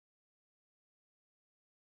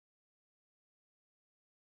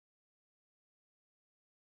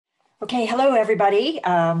Okay, hello everybody,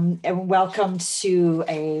 and welcome to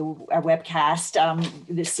a webcast,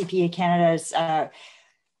 the CPA Canada's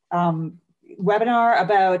webinar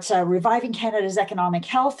about reviving Canada's economic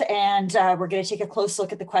health, and we're going to take a close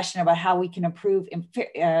look at the question about how we can improve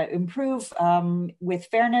with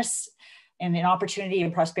fairness and an opportunity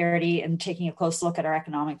and prosperity, and taking a close look at our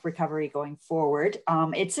economic recovery going forward.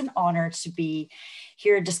 It's an honor to be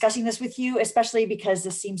here discussing this with you, especially because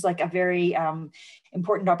this seems like a very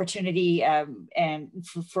important opportunity and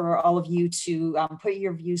for all of you to put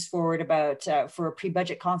your views forward about for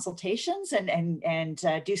pre-budget consultations and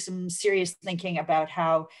do some serious thinking about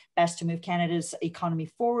how best to move Canada's economy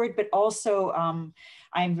forward, but also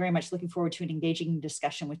I'm very much looking forward to an engaging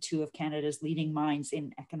discussion with two of Canada's leading minds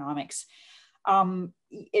in economics.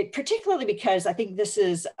 Particularly because I think this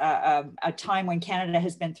is a time when Canada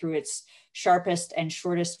has been through its sharpest and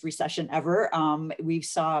shortest recession ever. We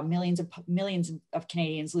saw millions of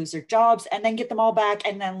Canadians lose their jobs and then get them all back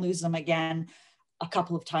and then lose them again a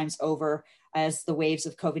couple of times over as the waves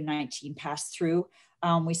of COVID-19 passed through.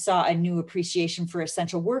 We saw a new appreciation for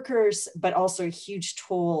essential workers, but also a huge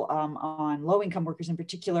toll on low-income workers in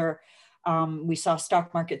particular. We saw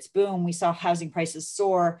stock markets boom, we saw housing prices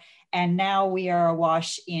soar, and now we are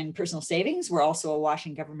awash in personal savings. We're also awash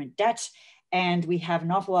in government debt, and we have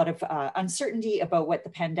an awful lot of uncertainty about what the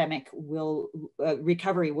pandemic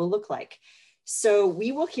recovery will look like. So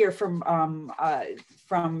we will hear from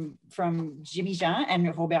Jimmy Jean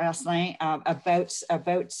and Robert Asselin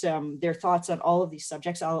about their thoughts on all of these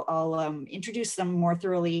subjects. I'll introduce them more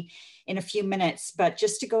thoroughly in a few minutes, but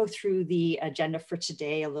just to go through the agenda for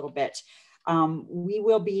today a little bit,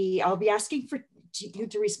 I'll be asking for you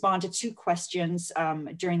to respond to two questions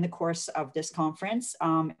during the course of this conference,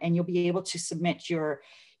 and you'll be able to submit your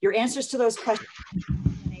answers to those questions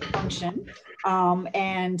in a function.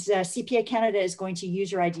 CPA Canada is going to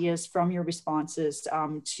use your ideas from your responses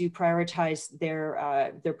to prioritize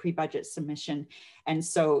their pre-budget submission. And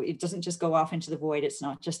so it doesn't just go off into the void. It's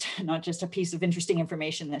not just a piece of interesting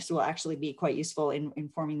information. This will actually be quite useful in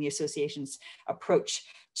informing the association's approach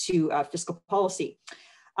to fiscal policy.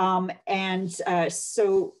 So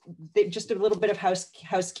just a little bit of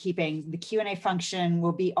housekeeping. The Q&A function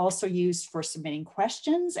will be also used for submitting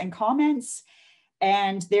questions and comments.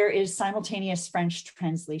 And there is simultaneous French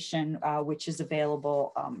translation, which is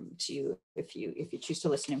available to you if you choose to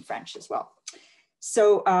listen in French as well.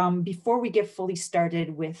 So before we get fully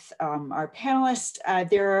started with our panelists,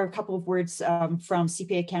 there are a couple of words from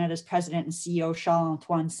CPA Canada's President and CEO,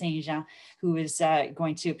 Charles-Antoine Saint-Jean, who is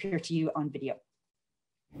going to appear to you on video.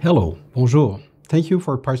 Hello, bonjour. Thank you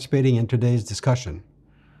for participating in today's discussion.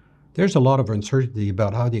 There's a lot of uncertainty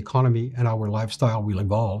about how the economy and our lifestyle will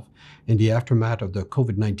evolve in the aftermath of the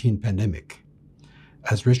COVID-19 pandemic.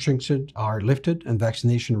 As restrictions are lifted and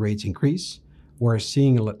vaccination rates increase, we're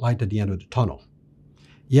seeing a light at the end of the tunnel.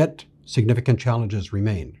 Yet, significant challenges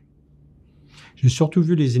remain. J'ai surtout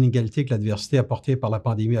vu les inégalités que l'adversité apportée par la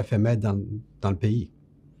pandémie a fait mettre dans le pays.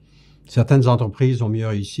 Certaines entreprises ont mieux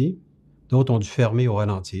réussi, d'autres ont dû fermer ou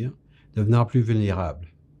ralentir, devenant plus vulnérables.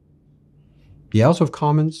 The House of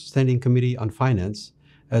Commons Standing Committee on Finance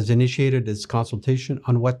has initiated its consultation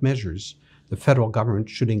on what measures the federal government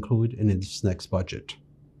should include in its next budget.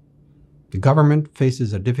 The government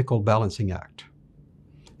faces a difficult balancing act.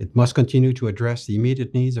 It must continue to address the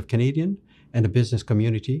immediate needs of Canadian and the business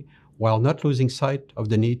community while not losing sight of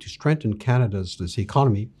the need to strengthen Canada's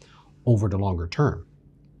economy over the longer term.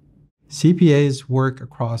 CPAs work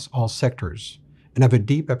across all sectors and have a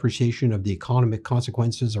deep appreciation of the economic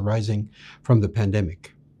consequences arising from the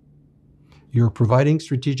pandemic. You're providing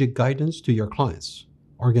strategic guidance to your clients,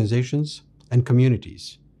 organizations, and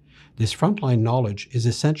communities. This frontline knowledge is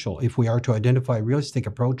essential if we are to identify realistic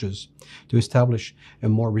approaches to establish a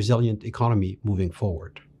more resilient economy moving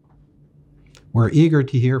forward. We're eager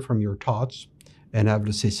to hear from your thoughts and have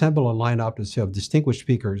assembled a lineup of distinguished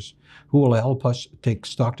speakers who will help us take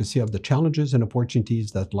stock of the challenges and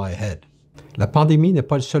opportunities that lie ahead. La pandémie n'est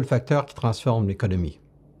pas le seul facteur qui transforme l'économie.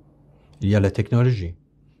 Il y a la technologie,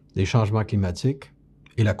 les changements climatiques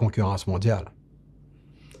et la concurrence mondiale.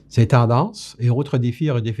 Ces tendances et autres défis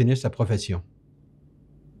redéfinissent la profession.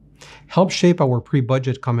 Help shape our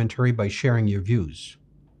pre-budget commentary by sharing your views.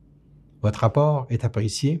 Votre rapport est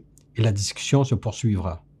apprécié et la discussion se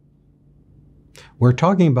poursuivra. We're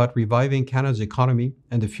talking about reviving Canada's economy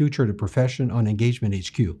and the future of the profession on Engagement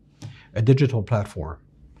HQ, a digital platform.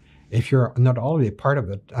 If you're not already part of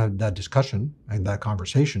it, that discussion and that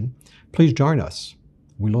conversation, please join us.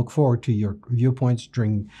 We look forward to your viewpoints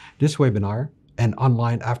during this webinar and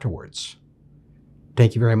online afterwards.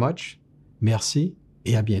 Thank you very much. Merci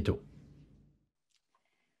et à bientôt.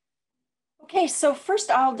 Okay, so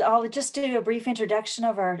first I'll just do a brief introduction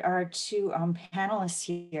of our two panelists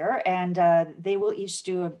here, and they will each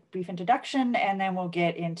do a brief introduction, and then we'll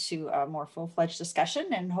get into a more full-fledged discussion,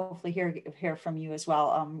 and hopefully hear from you as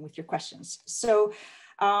well with your questions. So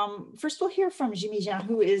first we'll hear from Jimmy Jean,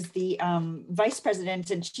 who is the Vice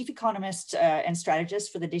President and Chief Economist and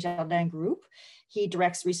Strategist for the Desjardins Group. He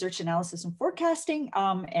directs research, analysis, and forecasting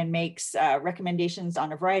and makes recommendations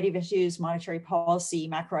on a variety of issues: monetary policy,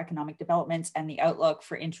 macroeconomic developments, and the outlook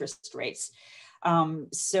for interest rates.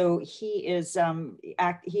 So he is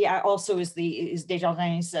he also is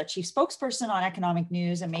Desjardins' chief spokesperson on economic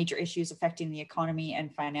news and major issues affecting the economy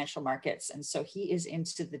and financial markets. And so he is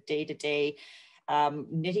into the day-to-day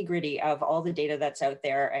nitty gritty of all the data that's out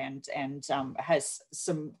there, and has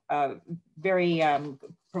some very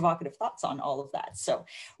provocative thoughts on all of that. So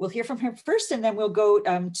we'll hear from him first, and then we'll go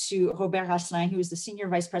to Robert Asselin, who is the Senior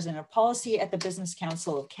Vice President of Policy at the Business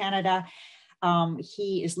Council of Canada.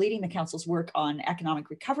 He is leading the council's work on economic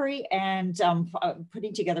recovery and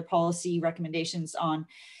putting together policy recommendations on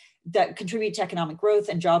that contribute to economic growth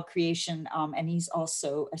and job creation. And he's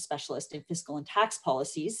also a specialist in fiscal and tax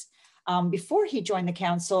policies. Before he joined the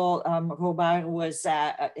council, Robert was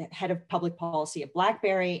head of public policy at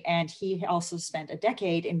BlackBerry, and he also spent a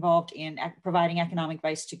decade involved in providing economic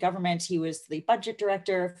advice to government. He was the budget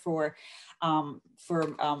director for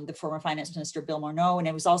the former finance minister Bill Morneau, and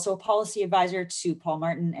it was also a policy advisor to Paul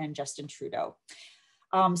Martin and Justin Trudeau.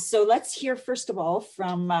 So let's hear first of all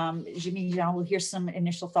from Jimmy Jean. We'll hear some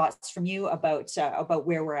initial thoughts from you about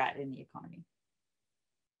where we're at in the economy.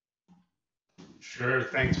 Sure.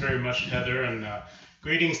 Thanks very much, Heather, and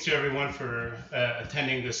greetings to everyone for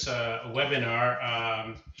attending this webinar.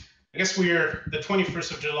 I guess we're the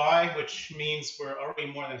 21st of July, which means we're already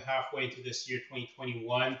more than halfway to this year,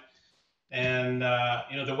 2021. And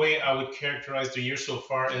the way I would characterize the year so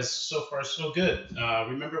far is so far so good.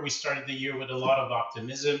 Remember, we started the year with a lot of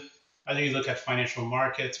optimism. Either you look at financial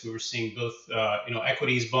markets, we were seeing both,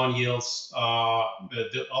 equities, bond yields,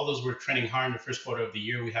 all those were trending higher in the first quarter of the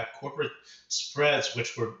year. We had corporate spreads,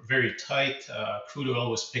 which were very tight. Crude oil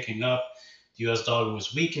was picking up. The US dollar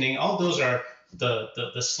was weakening. All those are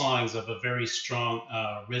the signs of a very strong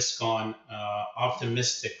risk-on,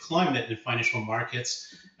 optimistic climate in financial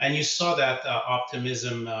markets. And you saw that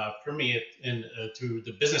optimism permeate through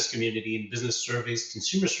the business community in business surveys,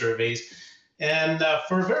 consumer surveys. And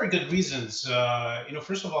for very good reasons.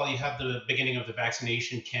 First of all, you had the beginning of the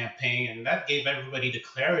vaccination campaign, and that gave everybody the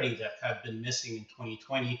clarity that had been missing in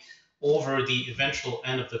 2020 over the eventual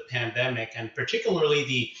end of the pandemic, and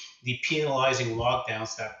particularly the penalizing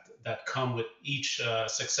lockdowns that come with each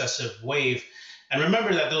successive wave. And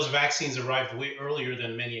remember that those vaccines arrived way earlier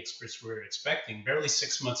than many experts were expecting, barely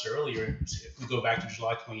 6 months earlier. If we go back to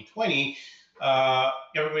July 2020,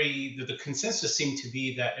 the consensus seemed to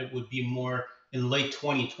be that it would be more in late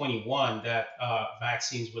 2021 that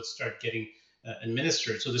vaccines would start getting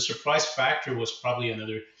administered. So the surprise factor was probably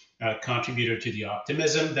another contributor to the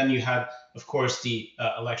optimism. Then you had, of course, the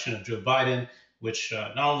election of Joe Biden, which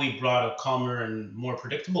not only brought a calmer and more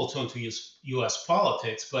predictable tone to U.S.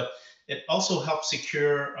 politics, but it also helped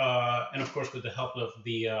secure, and of course with the help of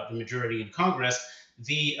the majority in Congress,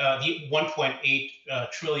 the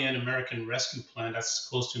 1.8 trillion American Rescue Plan. That's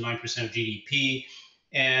close to 9% of GDP,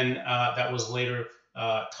 and that was later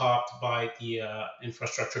topped by the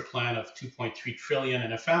infrastructure plan of 2.3 trillion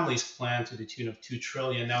and a families plan to the tune of 2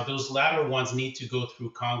 trillion. Now, those latter ones need to go through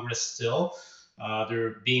Congress still.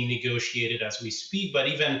 They're being negotiated as we speak, but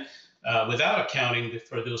even without accounting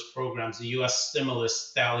for those programs, the U.S.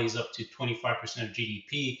 stimulus tallies up to 25% of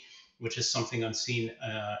GDP, which is something unseen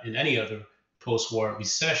in any other post-war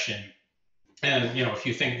recession. And, if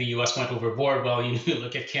you think the U.S. went overboard, well, you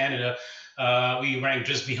look at Canada, we rank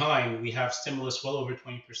just behind. We have stimulus well over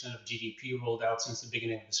 20% of GDP rolled out since the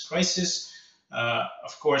beginning of this crisis.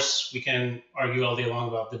 Of course, we can argue all day long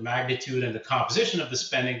about the magnitude and the composition of the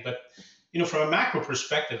spending, but from a macro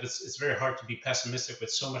perspective, it's very hard to be pessimistic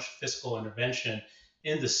with so much fiscal intervention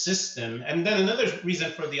in the system. And then another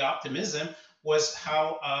reason for the optimism was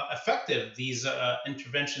how effective these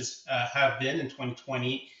interventions have been in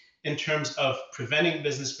 2020 in terms of preventing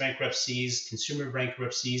business bankruptcies, consumer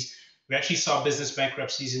bankruptcies. We actually saw business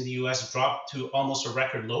bankruptcies in the U.S. drop to almost a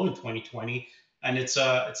record low in 2020, and it's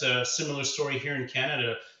a similar story here in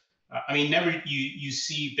Canada. Never you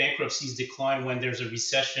see bankruptcies decline when there's a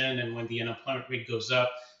recession and when the unemployment rate goes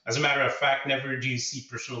up. As a matter of fact, never do you see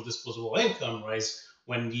personal disposable income rise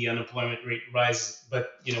when the unemployment rate rises.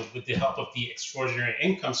 But with the help of the extraordinary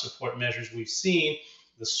income support measures we've seen,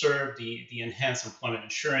 the CERB, the enhanced employment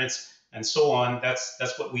insurance, and so on,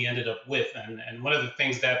 that's what we ended up with. And one of the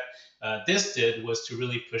things that this did was to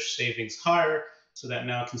really push savings higher so that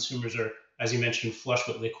now consumers are, as you mentioned, flush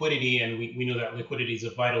with liquidity. And we know that liquidity is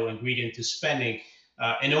a vital ingredient to spending.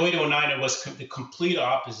 In 0809, it was the complete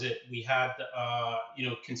opposite. We had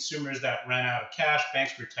consumers that ran out of cash,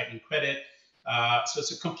 banks were tightening credit. So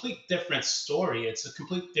it's a complete different story. It's a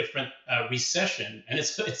complete different recession, and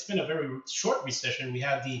it's been a very short recession. We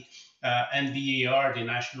had the NBER, the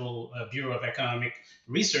National Bureau of Economic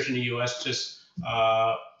Research in the U.S., just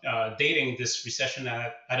dating this recession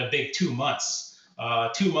at a big 2 months.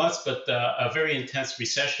 2 months, but a very intense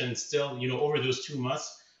recession still. Over those 2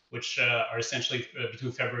 months, which are essentially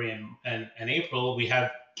between February and April, we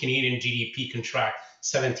had Canadian GDP contract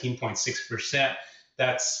 17.6%.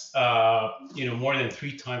 That's more than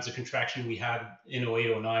 3 times the contraction we had in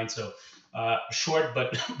 0809. So short,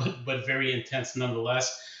 but very intense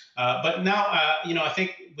nonetheless. But now, I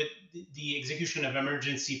think with the execution of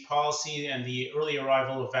emergency policy and the early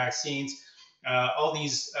arrival of vaccines, all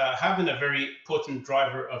these have been a very potent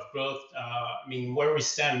driver of growth. Where we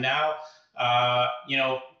stand now,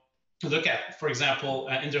 to look at, for example,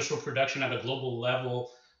 industrial production at a global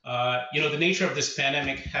level. The nature of this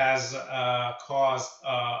pandemic has caused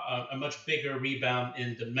a much bigger rebound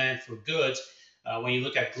in demand for goods. When you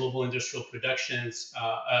look at global industrial productions,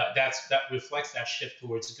 that reflects that shift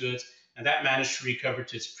towards goods, and that managed to recover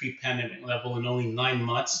to its pre-pandemic level in only 9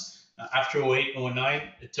 months. After 08, 09,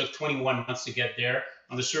 it took 21 months to get there.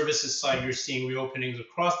 On the services side, you're seeing reopenings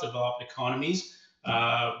across developed economies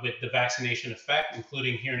with the vaccination effect,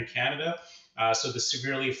 including here in Canada. So the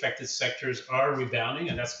severely affected sectors are rebounding,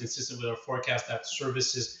 and that's consistent with our forecast that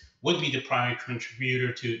services would be the primary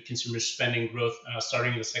contributor to consumer spending growth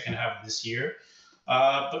starting in the second half of this year.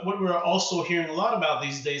 But what we're also hearing a lot about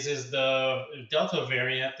these days is the Delta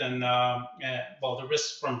variant and, the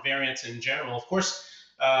risks from variants in general. Of course,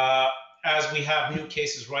 as we have new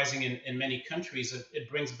cases rising in many countries, it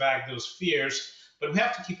brings back those fears. But we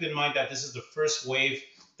have to keep in mind that this is the first wave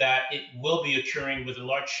that it will be occurring with a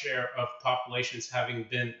large share of populations having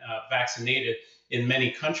been vaccinated in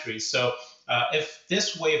many countries. So if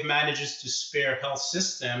this wave manages to spare health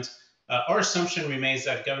systems, our assumption remains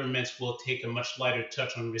that governments will take a much lighter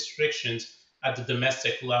touch on restrictions at the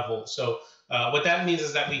domestic level. So what that means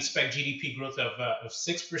is that we expect GDP growth of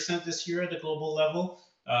 6% this year at the global level.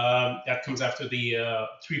 That comes after the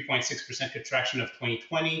 3.6% contraction of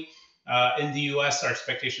 2020. In the US, our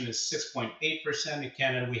expectation is 6.8%. In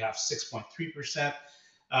Canada, we have 6.3%.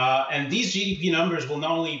 And these GDP numbers will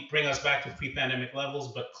not only bring us back to pre-pandemic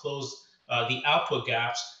levels, but close the output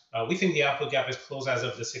gaps. We think the output gap is closed as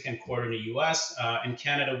of the second quarter in the US. In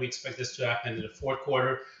Canada, we expect this to happen in the fourth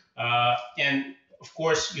quarter. And of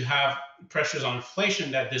course, you have pressures on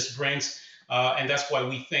inflation that this brings. And that's why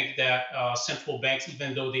we think that central banks,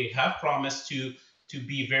 even though they have promised to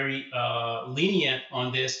be very lenient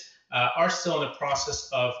on this, are still in the process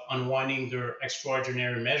of unwinding their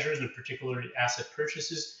extraordinary measures, in particular asset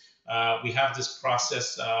purchases. We have this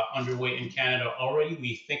process underway in Canada already.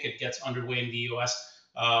 We think it gets underway in the US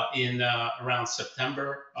in around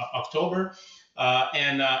September, October.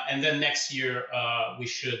 And then next year, we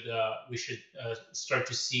should start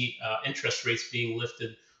to see interest rates being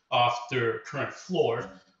lifted off their current floor,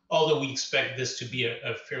 although we expect this to be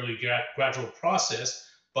a fairly gradual process.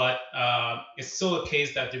 But it's still a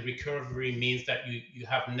case that the recovery means that you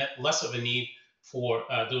have less of a need for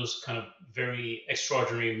those kind of very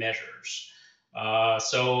extraordinary measures.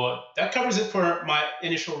 So that covers it for my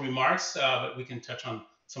initial remarks, but we can touch on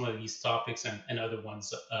some of these topics and other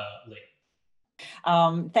ones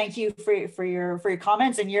later. Thank you for your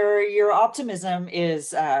comments, and your optimism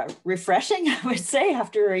is refreshing, I would say,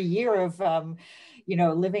 after a year of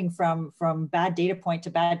living from bad data point to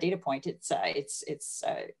bad data point. It's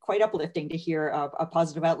quite uplifting to hear a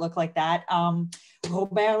positive outlook like that.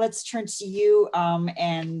 Robert, let's turn to you.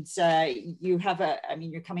 And you have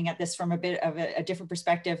you're coming at this from a bit of a different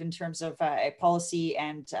perspective in terms of policy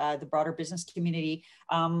and the broader business community.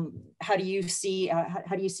 How do you see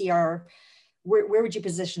where would you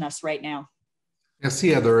position us right now? Merci,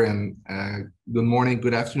 Heather, and good morning,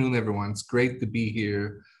 good afternoon, everyone. It's great to be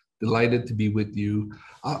here. Delighted to be with you.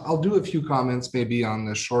 I'll do a few comments maybe on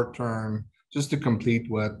the short term, just to complete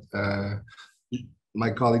what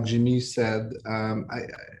my colleague Jimmy said.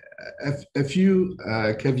 A few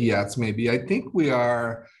caveats maybe. I think we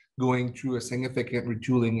are going through a significant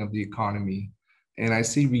retooling of the economy. And I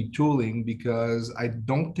say retooling because I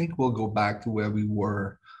don't think we'll go back to where we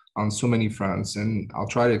were on so many fronts. And I'll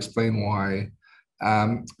try to explain why.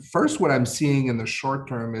 First, what I'm seeing in the short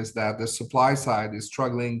term is that the supply side is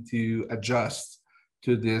struggling to adjust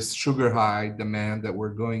to this sugar high demand that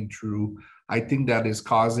we're going through. I think that is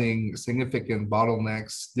causing significant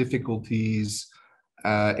bottlenecks, difficulties,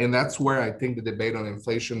 and that's where I think the debate on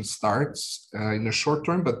inflation starts in the short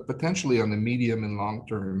term, but potentially on the medium and long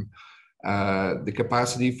term. The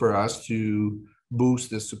capacity for us to boost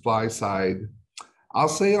the supply side. I'll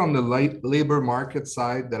say on the labor market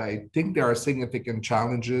side that I think there are significant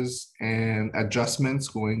challenges and adjustments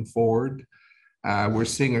going forward. We're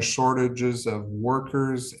seeing a shortages of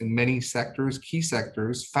workers in many sectors, key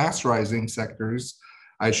sectors, fast rising sectors,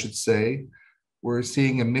 I should say. We're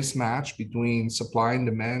seeing a mismatch between supply and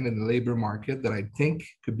demand in the labor market that I think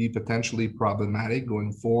could be potentially problematic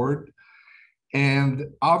going forward. And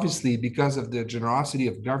obviously, because of the generosity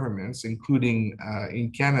of governments, including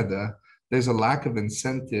in Canada, there's a lack of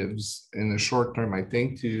incentives in the short term, I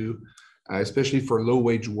think, to especially for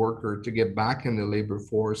low-wage worker to get back in the labor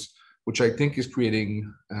force, which I think is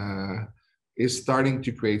starting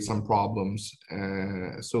to create some problems.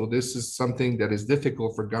 So this is something that is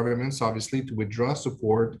difficult for governments, obviously, to withdraw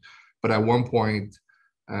support, but at one point,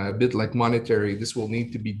 a bit like monetary, this will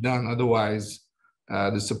need to be done. Otherwise,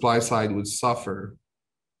 the supply side would suffer.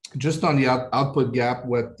 Just on the output gap,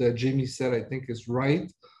 what Jamie said, I think is right.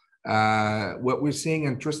 What we're seeing,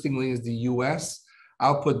 interestingly, is the US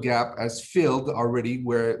output gap has filled already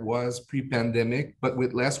where it was pre-pandemic, but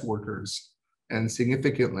with less workers and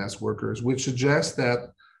significant less workers, which suggests that,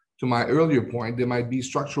 to my earlier point, there might be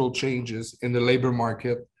structural changes in the labor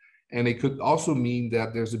market. And it could also mean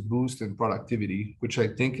that there's a boost in productivity, which I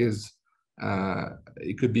think is,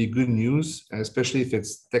 it could be good news, especially if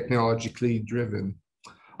it's technologically driven.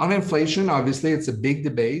 On inflation, obviously, it's a big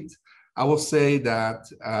debate. I will say that,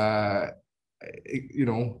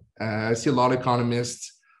 I see a lot of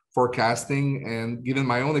economists forecasting, and given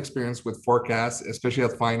my own experience with forecasts, especially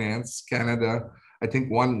at Finance Canada, I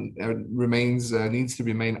think one needs to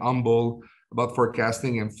remain humble about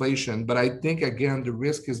forecasting inflation. But I think, again, the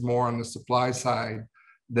risk is more on the supply side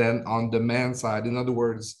than on demand side. In other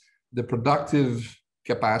words, the productive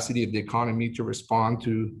capacity of the economy to respond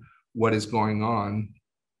to what is going on.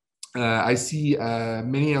 I see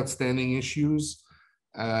many outstanding issues.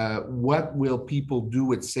 What will people do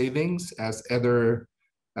with savings, as Heather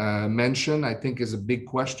mentioned, I think is a big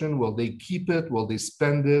question. Will they keep it? Will they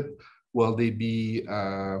spend it? Will they be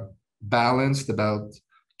balanced about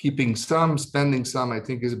keeping some, spending some? I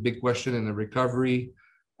think is a big question in the recovery.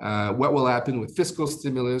 What will happen with fiscal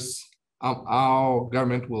stimulus? How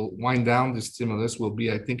government will wind down the stimulus will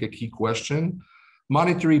be, I think, a key question.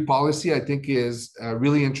 Monetary policy, I think, is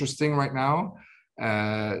really interesting right now.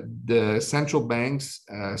 The central banks,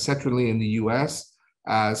 centrally in the US,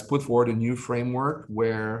 has put forward a new framework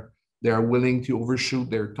where they are willing to overshoot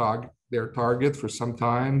their target for some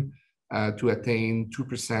time to attain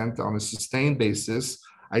 2% on a sustained basis.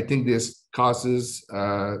 I think this causes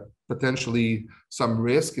potentially some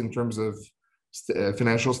risk in terms of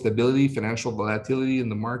financial stability, financial volatility in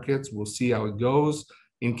the markets. We'll see how it goes.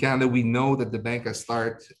 In Canada, we know that the bank has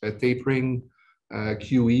started tapering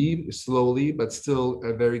QE slowly, but still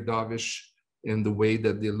very dovish in the way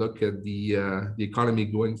that they look at the economy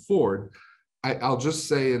going forward. I'll just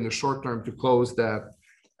say in the short term to close that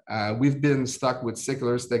we've been stuck with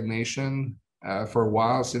secular stagnation for a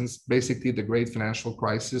while, since basically the great financial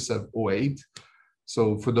crisis of 2008.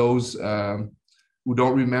 So for those who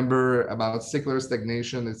don't remember about secular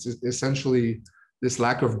stagnation, it's essentially this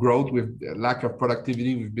lack of growth, with lack of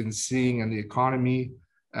productivity we've been seeing in the economy,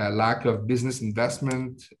 lack of business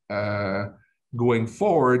investment going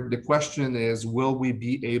forward. The question is, will we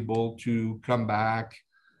be able to come back?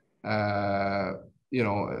 Are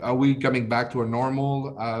we coming back to a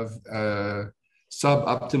normal of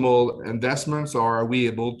suboptimal investments, or are we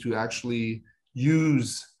able to actually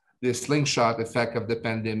use the slingshot effect of the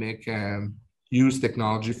pandemic and use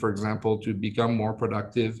technology, for example, to become more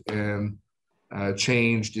productive and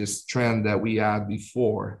change this trend that we had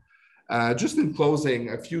before? Just in closing,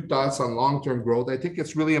 a few thoughts on long-term growth. I think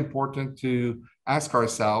it's really important to ask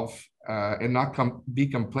ourselves and not be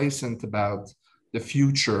complacent about the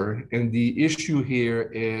future. And the issue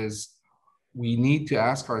here is we need to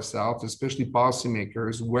ask ourselves, especially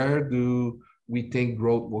policymakers, where do we think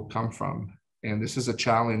growth will come from? And this is a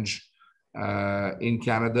challenge in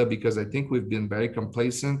Canada, because I think we've been very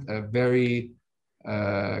complacent, a very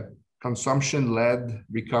consumption-led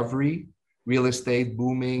recovery, real estate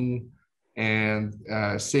booming, and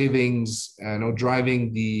savings,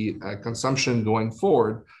 driving the consumption going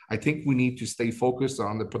forward. I think we need to stay focused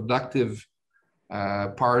on the productive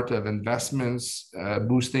part of investments,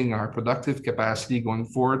 boosting our productive capacity going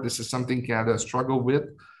forward. This is something Canada struggled with.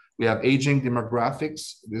 We have aging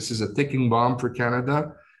demographics. This is a ticking bomb for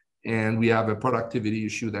Canada. and we have a productivity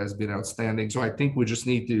issue that has been outstanding. So I think we just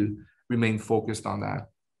need to remain focused on that.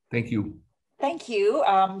 Thank you. Thank you.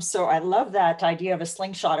 So I love that idea of a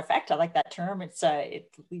slingshot effect. I like that term. It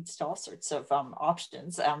leads to all sorts of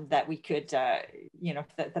options that we could, that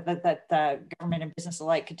government and business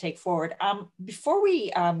alike could take forward. Before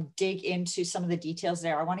we dig into some of the details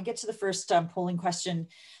there, I want to get to the first polling question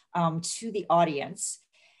to the audience.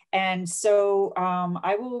 And so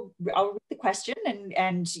I'll read the question,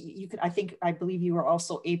 and you can, I believe you were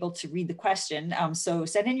also able to read the question. So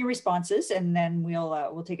send in your responses, and then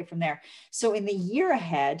we'll take it from there. So in the year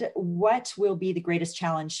ahead, what will be the greatest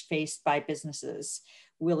challenge faced by businesses?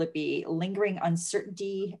 Will it be lingering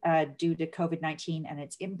uncertainty due to COVID-19 and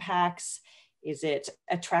its impacts? Is it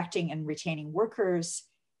attracting and retaining workers?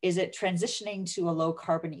 Is it transitioning to a low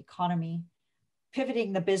carbon economy?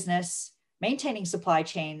 Pivoting the business? Maintaining supply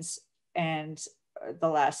chains, and the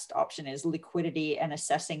last option is liquidity and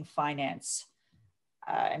assessing finance.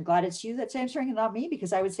 I'm glad it's you that's answering and not me,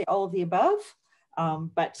 because I would say all of the above,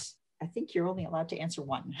 but I think you're only allowed to answer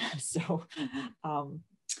one. So we'll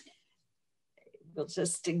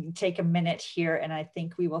just take a minute here, and I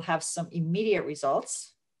think we will have some immediate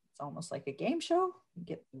results. It's almost like a game show.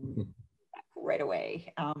 Get right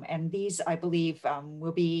away. And these, I believe,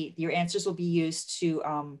 your answers will be used to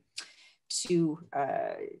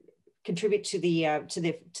contribute to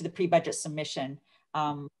the pre-budget submission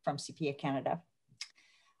from CPA Canada.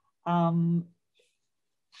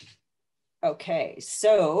 Okay,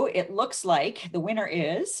 so it looks like the winner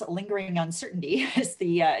is lingering uncertainty is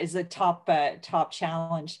the top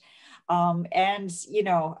challenge. And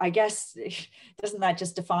I guess, doesn't that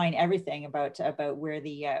just define everything about where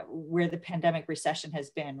the pandemic recession has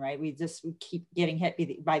been, right? We keep getting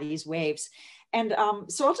hit by these waves. And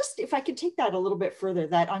so I'll just, if I could take that a little bit further,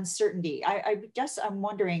 that uncertainty, I guess I'm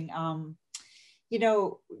wondering,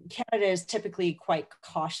 Canada is typically quite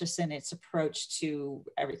cautious in its approach to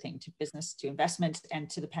everything, to business, to investment, and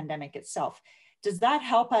to the pandemic itself. Does that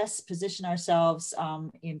help us position ourselves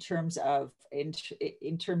in terms of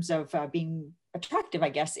being attractive? I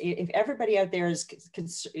guess if everybody out there is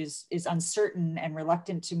uncertain and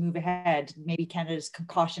reluctant to move ahead, maybe Canada's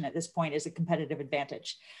caution at this point is a competitive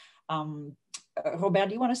advantage. Robert,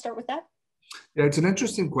 do you want to start with that? Yeah, it's an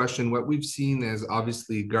interesting question. What we've seen is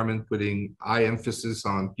obviously government putting high emphasis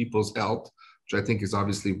on people's health, which I think is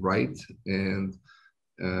obviously right, and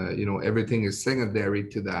everything is secondary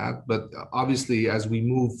to that. But obviously, as we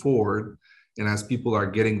move forward and as people are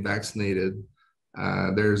getting vaccinated,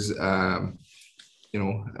 there's an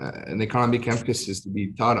economic emphasis to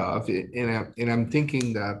be thought of. And I'm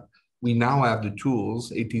thinking that we now have the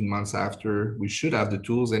tools, 18 months after, we should have the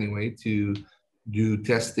tools anyway to do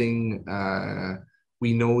testing.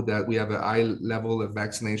 We know that we have a high level of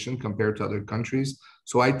vaccination compared to other countries.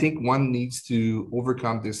 So I think one needs to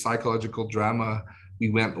overcome this psychological drama we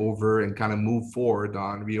went over and kind of move forward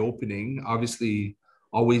on reopening. Obviously,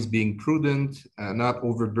 always being prudent, not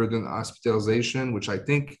overburden hospitalization, which I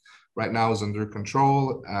think right now is under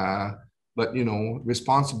control. But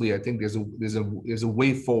responsibly, I think there's a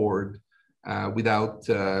way forward without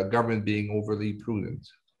government being overly prudent.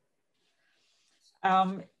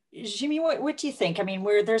 Jimmy, what do you think? I mean,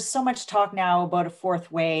 there's so much talk now about a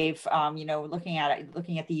fourth wave. Looking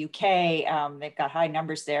at the UK, they've got high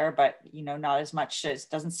numbers there, but not as much.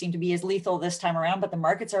 Doesn't seem to be as lethal this time around. But the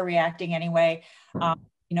markets are reacting anyway. How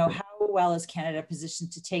well is Canada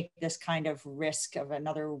positioned to take this kind of risk of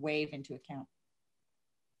another wave into account?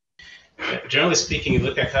 Generally speaking, you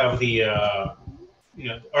look at how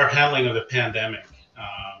our handling of the pandemic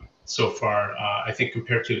so far, I think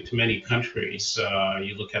compared to many countries,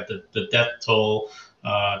 you look at the death toll,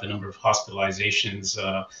 the number of hospitalizations,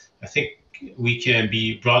 I think we can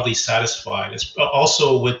be broadly satisfied.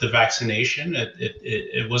 Also with the vaccination,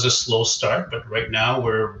 it was a slow start, but right now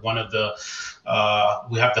we're we have one of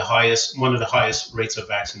the highest rates of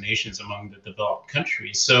vaccinations among the developed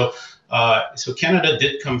countries. So Canada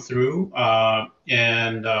did come through,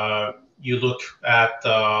 and you look at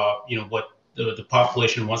what the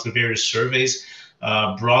population wants in various surveys,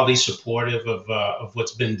 broadly supportive of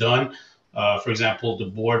what's been done. For example, the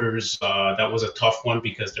borders, that was a tough one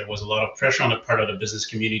because there was a lot of pressure on the part of the business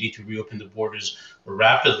community to reopen the borders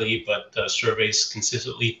rapidly, but surveys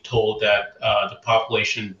consistently told that the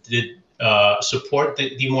population did support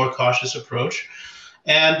the more cautious approach.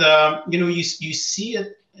 And, you see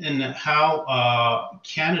it in how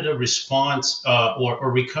Canada responds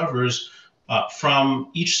or recovers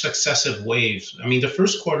from each successive wave. I mean, the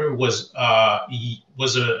first quarter was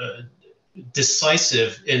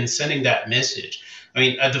decisive in sending that message I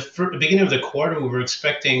mean, at the beginning of the quarter, we were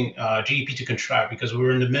expecting GDP to contract because we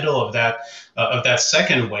were in the middle of that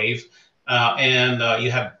second wave, and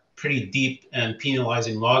you had pretty deep and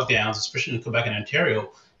penalizing lockdowns, especially in Quebec and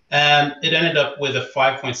Ontario. And it ended up with a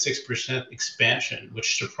 5.6% expansion,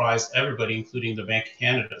 which surprised everybody, including the Bank of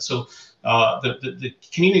Canada. So the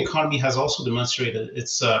Canadian economy has also demonstrated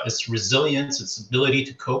its resilience, its ability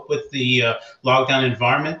to cope with the lockdown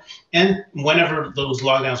environment. And whenever those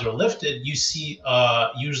lockdowns are lifted, you see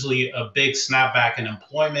usually a big snapback in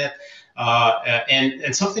employment,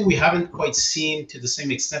 and something we haven't quite seen to the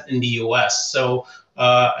same extent in the US. So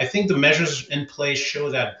I think the measures in place show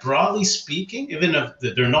that, broadly speaking, even if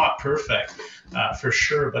they're not perfect for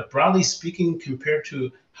sure, but broadly speaking, compared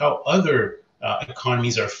to how other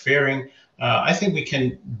economies are faring, I think we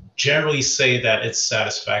can generally say that it's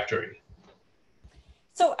satisfactory.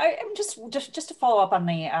 So I'm just to follow up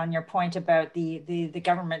on your point about the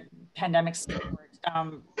government pandemic support.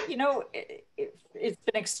 You know, it's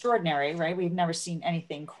been extraordinary, right? We've never seen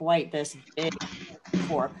anything quite this big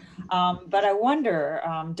before. But I wonder,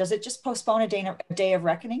 does it just postpone a day of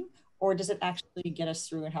reckoning, or does it actually get us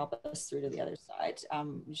through and help us through to the other side?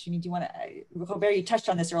 Jimmy, do you want to? Robert, you touched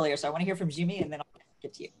on this earlier, so I want to hear from Jimmy, and then I'll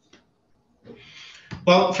get to you.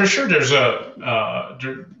 Well, for sure, there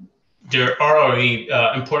are already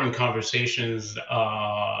important conversations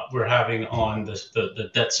we're having on the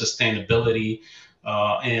debt sustainability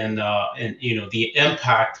and you know, the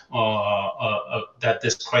impact that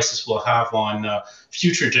this crisis will have on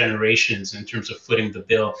future generations in terms of footing the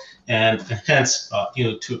bill, and hence you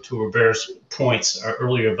know, to Robert's points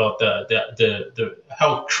earlier about the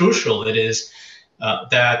how crucial it is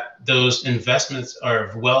that those investments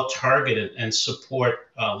are well targeted and support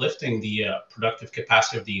lifting the productive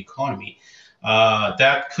capacity of the economy.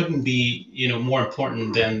 That couldn't be, you know, more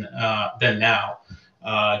important than now,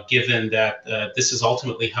 given that this is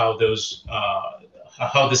ultimately how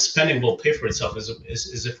how the spending will pay for itself,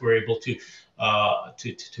 is if we're able to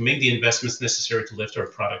make the investments necessary to lift our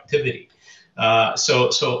productivity.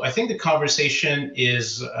 So I think the conversation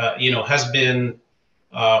is you know, has been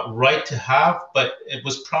right to have, but it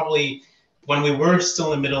was probably, when we were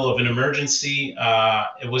still in the middle of an emergency,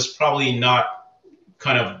 it was probably not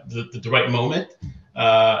kind of the right moment.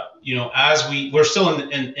 You know, as we're still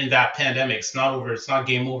in that pandemic, it's not over, it's not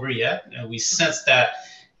game over yet, and we sense that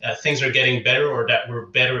things are getting better, or that we're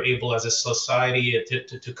better able as a society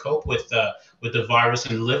to cope with the virus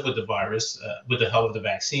and live with the virus with the help of the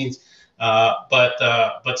vaccines. But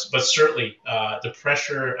certainly the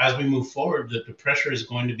pressure as we move forward, the pressure is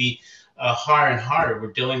going to be higher and higher.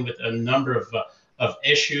 We're dealing with a number of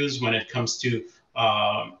issues when it comes to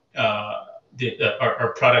our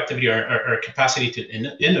productivity, our capacity to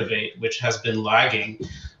innovate, which has been lagging.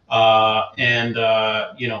 And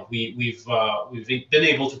you know, we've been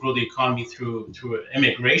able to grow the economy through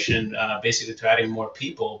immigration, basically to adding more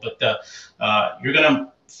people. But you're going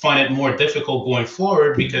to find it more difficult going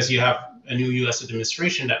forward, because you have a new U.S.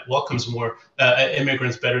 administration that welcomes more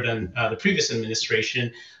immigrants better than the previous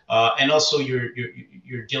administration, and also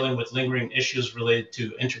you're dealing with lingering issues related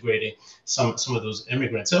to integrating some of those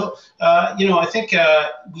immigrants. So you know, I think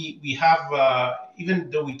we have,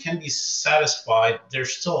 even though we can be satisfied,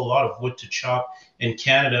 there's still a lot of wood to chop in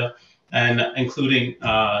Canada, and including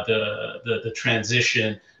the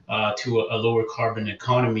transition to a lower carbon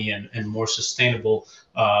economy and more sustainable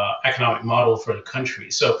economic model for the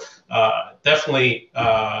country. So definitely,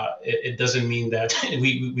 it doesn't mean that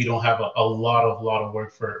we don't have a lot of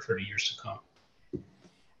work for the years to come.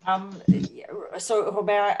 So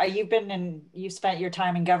Robert, you've spent your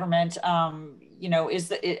time in government. You know,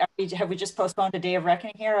 have we just postponed a day of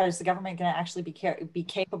reckoning here, or is the government going to actually be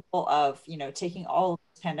capable of, you know, taking all of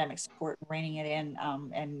this pandemic support and reining it in,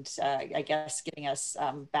 and I guess getting us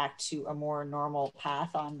back to a more normal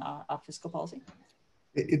path on fiscal policy?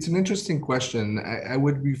 It's an interesting question. I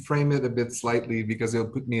would reframe it a bit slightly, because it'll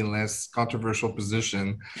put me in less controversial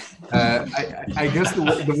position. I guess the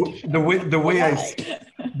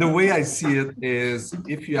way I see it is,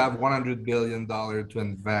 if you have $100 billion to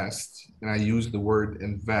invest, and I use the word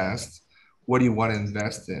invest, what do you want to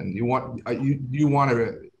invest in? You want a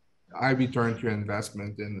high return to your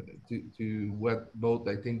investment, and to what both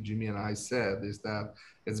I think Jimmy and I said, is that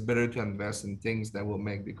it's better to invest in things that will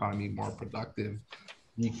make the economy more productive.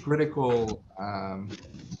 The critical,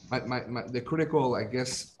 I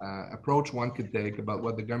guess, approach one could take about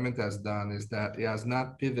what the government has done is that it has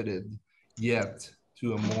not pivoted yet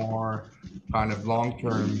to a more kind of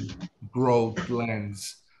long-term growth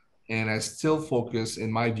lens, and I still focus,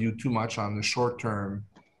 in my view, too much on the short term,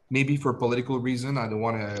 maybe for political reason. I don't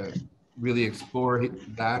want to really explore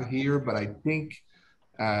that here, but I think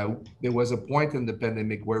there was a point in the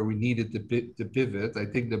pandemic where we needed to pivot. I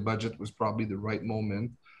think the budget was probably the right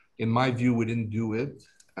moment. In my view, we didn't do it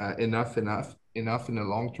enough in the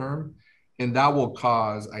long term. And that will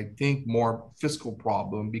cause, I think, more fiscal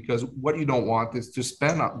problem, because what you don't want is to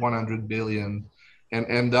spend 100 billion and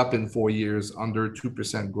end up in 4 years under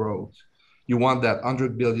 2% growth. You want that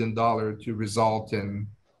 $100 billion to result in,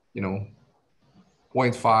 0.5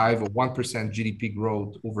 or 1% GDP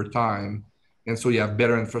growth over time. And so you have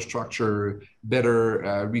better infrastructure, better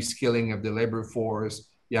reskilling of the labor force.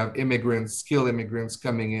 You have skilled immigrants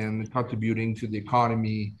coming in, contributing to the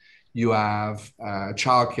economy. You have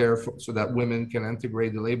childcare so that women can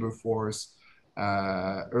integrate the labor force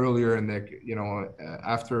earlier in their,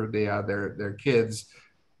 after they have their kids,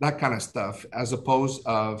 that kind of stuff, as opposed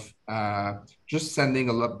of just sending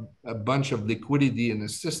a bunch of liquidity in the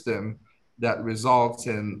system that results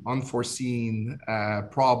in unforeseen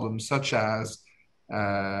problems, such as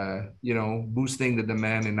boosting the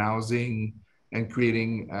demand in housing and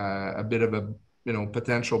creating a bit of a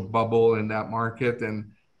potential bubble in that market,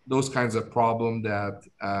 and those kinds of problems that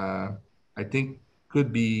I think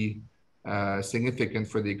could be significant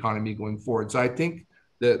for the economy going forward. So I think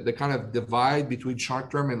the kind of divide between short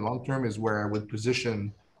term and long term is where I would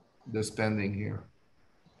position the spending here.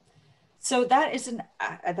 So that's an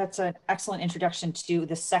excellent introduction to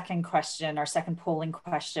the second question, our second polling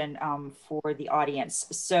question for the audience.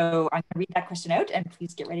 So I'm going to read that question out, and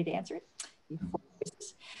please get ready to answer it.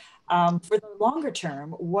 For the longer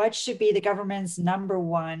term, what should be the government's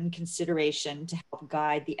 #1 consideration to help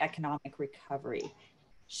guide the economic recovery?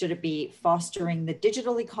 Should it be fostering the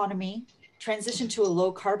digital economy, transition to a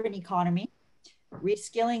low carbon economy,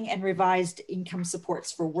 reskilling and revised income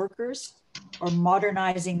supports for workers, or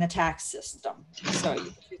modernizing the tax system? So you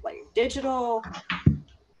can choose like digital,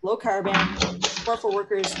 low carbon, support for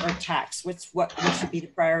workers, or tax. What should be the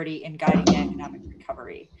priority in guiding the economic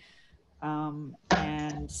recovery?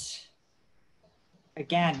 And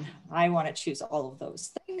again, I want to choose all of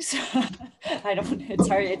those things.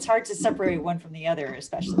 It's hard to separate one from the other,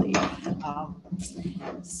 especially.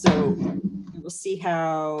 So we'll see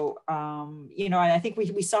how, I think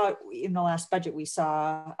we saw in the last budget, we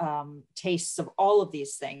saw tastes of all of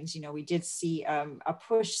these things. We did see a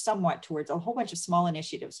push somewhat towards a whole bunch of small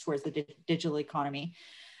initiatives towards the digital economy.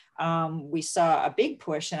 We saw a big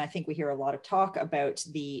push, and I think we hear a lot of talk about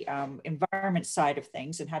the environment side of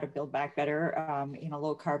things and how to build back better in a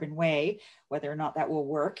low carbon way. Whether or not that will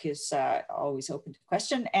work is always open to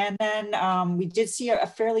question. And then we did see a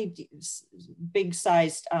fairly big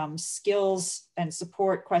sized skills and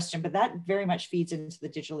support question, but that very much feeds into the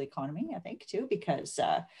digital economy, I think, too, because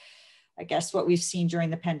I guess what we've seen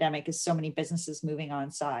during the pandemic is so many businesses moving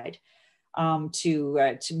on-site. To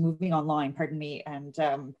moving online,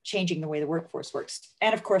 and changing the way the workforce works.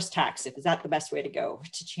 And of course, tax, is that the best way to go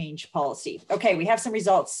to change policy? Okay, we have some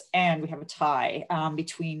results, and we have a tie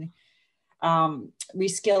between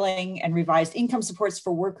reskilling and revised income supports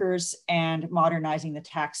for workers and modernizing the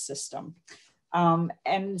tax system. And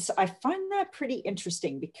I find that pretty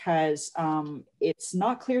interesting because it's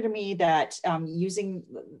not clear to me that I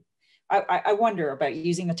wonder about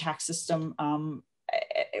using the tax system.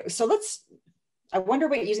 I wonder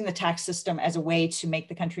about using the tax system as a way to make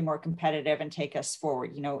the country more competitive and take us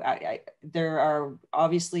forward. There are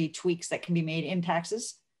obviously tweaks that can be made in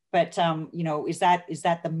taxes, but is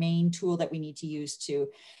that the main tool that we need to use to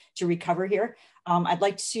recover here? I'd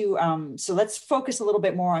like to, so let's focus a little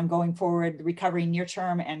bit more on going forward, the recovery near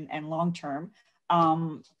term and long term.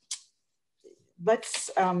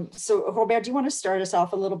 So Robert, do you want to start us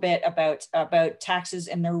off a little bit about taxes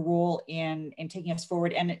and their role in taking us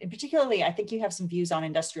forward? And particularly, I think you have some views on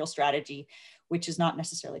industrial strategy, which is not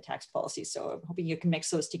necessarily tax policy. So I'm hoping you can mix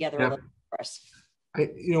those together a little bit for us.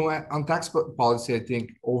 On tax policy, I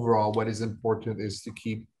think overall what is important is to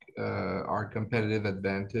keep our competitive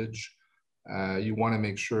advantage. You want to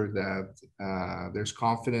make sure that there's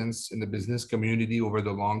confidence in the business community over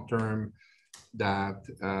the long term, that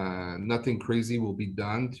nothing crazy will be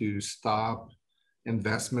done to stop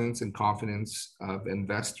investments and confidence of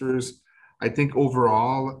investors. I think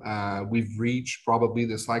overall, we've reached probably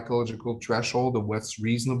the psychological threshold of what's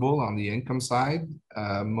reasonable on the income side.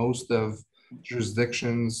 Most of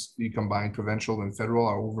jurisdictions, you combine provincial and federal,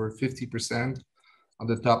 are over 50% on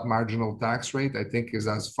the top marginal tax rate. I think is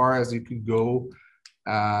as far as you could go.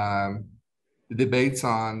 The debates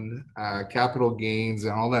on capital gains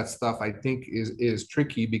and all that stuff, I think is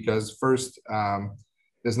tricky because first,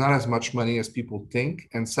 there's not as much money as people think.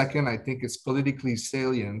 And second, I think it's politically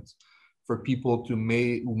salient for people who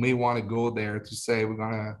may want to go there to say, we're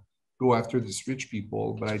going to go after these rich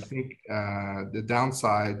people. But I think the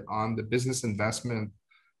downside on the business investment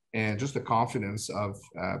and just the confidence of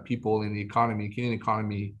people in the economy, Canadian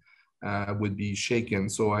economy, would be shaken.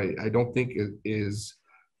 So I don't think it is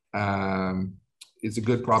a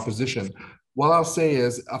good proposition. What I'll say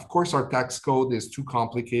is, of course, our tax code is too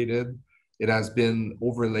complicated. It has been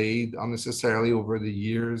overlaid unnecessarily over the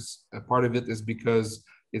years. Part of it is because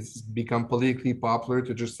it's become politically popular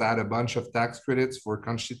to just add a bunch of tax credits for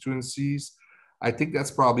constituencies. I think that's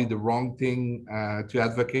probably the wrong thing to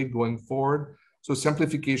advocate going forward. So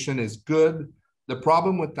simplification is good. The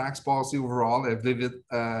problem with tax policy overall, I've lived it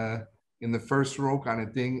in the first row kind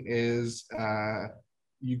of thing, is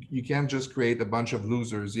you can't just create a bunch of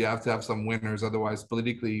losers. You have to have some winners. Otherwise,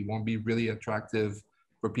 politically, it won't be really attractive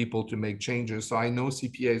for people to make changes. So I know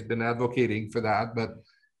CPA has been advocating for that, but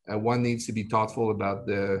one needs to be thoughtful about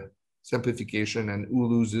the simplification and who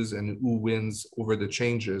loses and who wins over the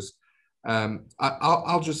changes.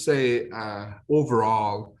 I'll just say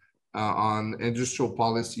overall on industrial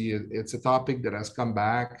policy, it's a topic that has come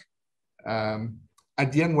back.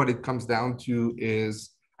 At the end, what it comes down to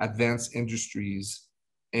is advanced industries,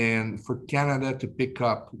 and for Canada to pick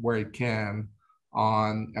up where it can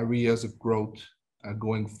on areas of growth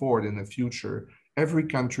going forward in the future. Every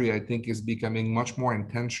country, I think, is becoming much more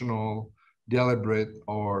intentional, deliberate,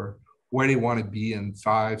 or where they want to be in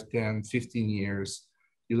 5, 10, 15 years.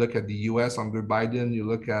 You look at the US under Biden, you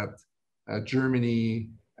look at Germany,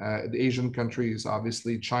 the Asian countries,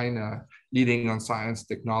 obviously China, leading on science,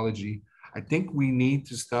 technology. I think we need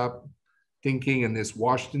to stop thinking in this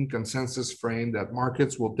Washington consensus frame that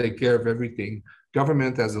markets will take care of everything.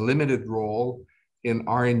 Government has a limited role in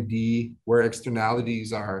R&D where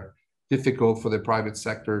externalities are difficult for the private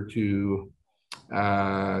sector to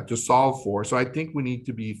solve for. So I think we need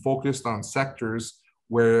to be focused on sectors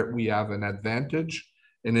where we have an advantage.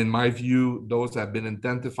 And in my view, those have been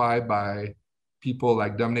identified by people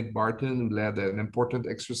like Dominic Barton, who led an important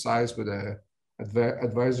exercise with a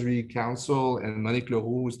advisory council, and Monique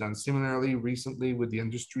Leroux, who's done similarly recently with the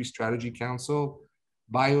Industry Strategy Council.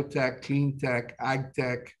 Biotech, clean tech, ag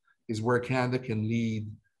tech is where Canada can lead,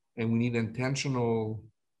 and we need intentional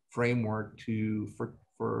framework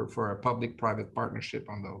for a public-private partnership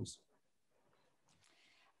on those.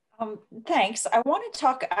 Thanks. I want to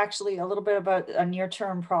talk actually a little bit about a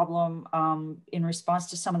near-term problem in response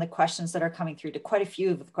to some of the questions that are coming through. Quite a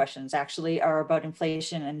few of the questions actually are about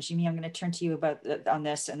inflation. And Jimmy, I'm going to turn to you on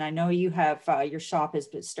this. And I know you have, your shop has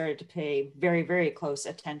started to pay very, very close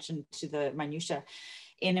attention to the minutia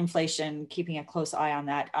in inflation, keeping a close eye on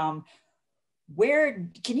that. Where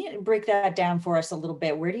can you break that down for us a little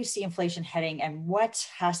bit? Where do you see inflation heading, and what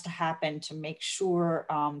has to happen to make sure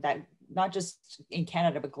that not just in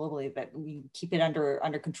Canada, but globally, that we keep it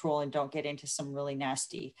under control and don't get into some really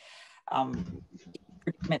nasty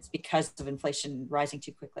predicaments because of inflation rising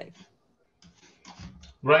too quickly?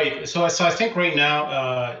 Right. So I think right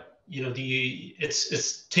now,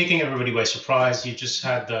 it's taking everybody by surprise. You just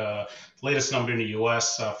had the latest number in the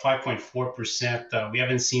U.S., 5.4%. We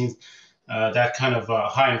haven't seen that kind of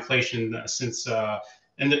high inflation since,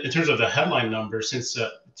 in terms of the headline number, since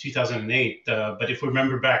 2008. But if we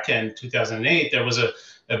remember back in 2008, there was a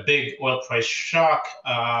big oil price shock.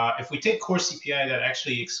 If we take core CPI that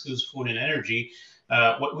actually excludes food and energy,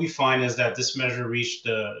 what we find is that this measure reached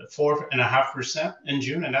 4.5% in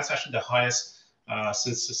June, and that's actually the highest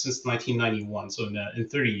since 1991. So in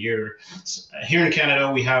 30 years, here in Canada,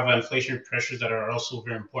 we have inflation pressures that are also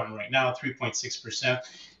very important right now, 3.6%.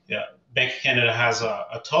 Yeah, Bank of Canada has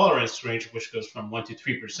a tolerance range which goes from 1% to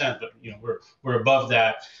 3%, but we're above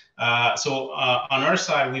that. So on our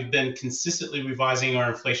side, we've been consistently revising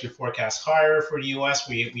our inflation forecast higher for the U.S.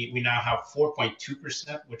 We now have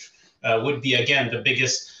 4.2%, which would be again the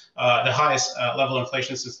the highest level of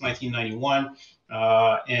inflation since 1991.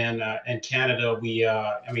 And Canada,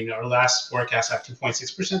 our last forecast had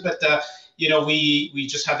 2.6%, but we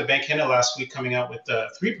just had the Bank of Canada last week coming out with a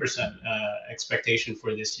 3% expectation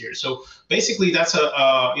for this year. So basically, that's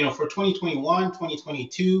for 2021,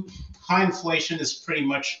 2022, high inflation is pretty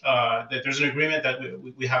much that there's an agreement that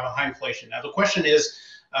we have a high inflation. Now the question is,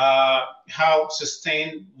 how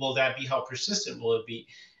sustained will that be? How persistent will it be?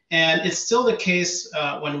 And it's still the case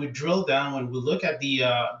when we drill down, when we look at the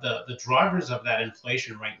drivers of that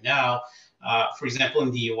inflation right now. For example,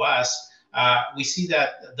 in the U.S., we see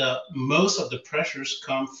that most of the pressures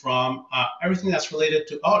come from everything that's related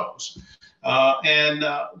to autos. And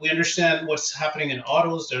we understand what's happening in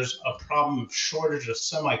autos. There's a problem of shortage of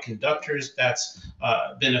semiconductors that's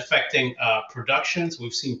been affecting productions.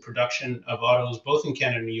 We've seen production of autos, both in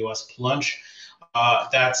Canada and the U.S., plunge.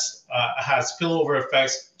 has spillover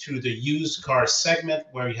effects to the used car segment,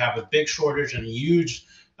 where you have a big shortage and huge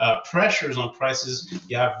pressures on prices.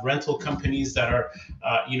 You have rental companies that are,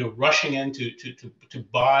 rushing in to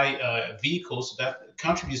buy vehicles. So that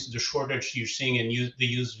contributes to the shortage you're seeing in the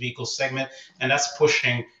used vehicle segment, and that's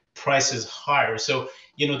pushing prices higher. So,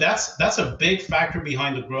 that's a big factor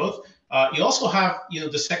behind the growth. You also have,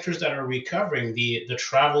 the sectors that are recovering, the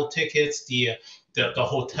travel tickets, the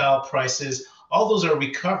hotel prices. All those are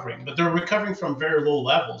recovering, but they're recovering from very low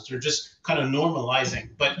levels. They're just kind of normalizing.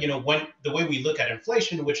 But when the way we look at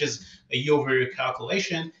inflation, which is a year-over-year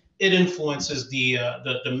calculation, it influences the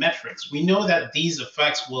metrics. We know that these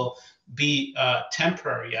effects will be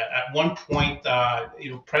temporary. At one point,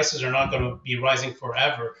 prices are not going to be rising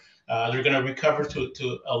forever. They're going to recover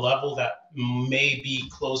to a level that may be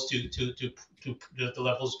close to the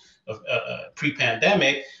levels of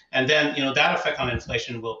pre-pandemic, and then that effect on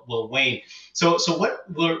inflation will wane. So what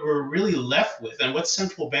we're really left with, and what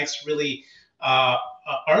central banks really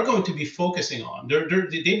are going to be focusing on,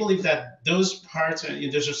 they believe that those parts,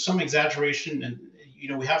 there's just some exaggeration,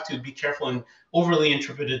 and we have to be careful and overly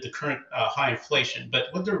interpret the current high inflation. But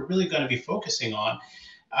what they're really going to be focusing on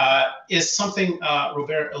is something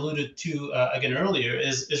Robert alluded to again earlier,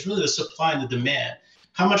 is really the supply and the demand.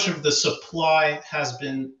 How much of the supply has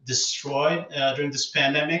been destroyed during this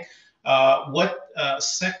pandemic? What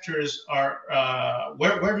sectors are,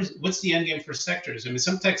 what's the end game for sectors? I mean,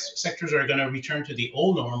 some sectors are going to return to the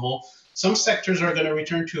old normal. Some sectors are going to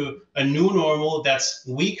return to a new normal that's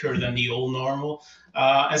weaker than the old normal.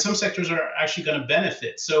 And some sectors are actually going to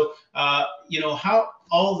benefit. So, how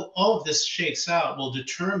all of this shakes out will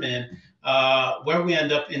determine where we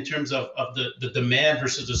end up in terms of the demand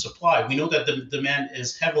versus the supply. We know that the demand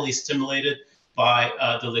is heavily stimulated by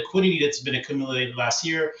the liquidity that's been accumulated last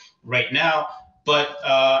year right now. But,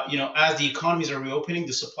 as the economies are reopening,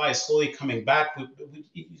 the supply is slowly coming back.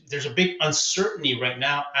 There's a big uncertainty right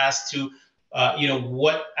now as to at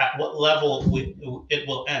what level it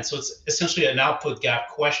will end. So it's essentially an output gap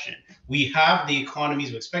question. We have the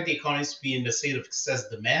economies, we expect the economies to be in the state of excess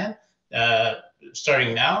demand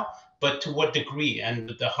starting now, but to what degree? And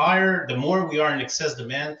the more we are in excess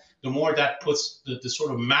demand, the more that puts the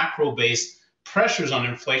sort of macro-based pressures on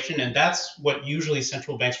inflation. And that's what usually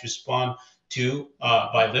central banks respond to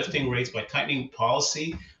by lifting rates, by tightening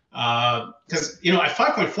policy. Because, at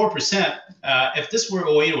 5.4%, if this were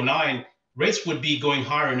 0809, rates would be going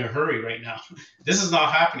higher in a hurry right now. This is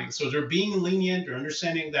not happening. So they're being lenient. They're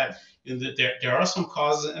understanding that there are some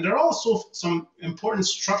causes, and there are also some important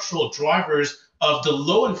structural drivers of the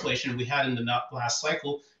low inflation we had in the last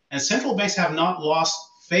cycle. And central banks have not lost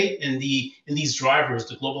faith in these drivers: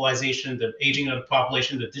 the globalization, the aging of the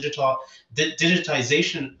population, the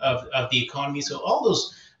digitization of the economy. So all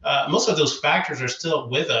those, most of those factors are still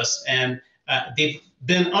with us, and they've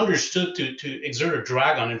been understood to exert a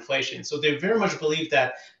drag on inflation. So they very much believe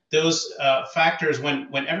that those factors,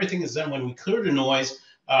 when everything is done, when we clear the noise,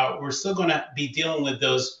 we're still going to be dealing with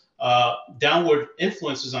those downward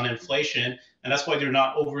influences on inflation, and that's why they're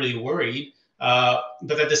not overly worried.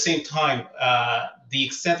 But at the same time, the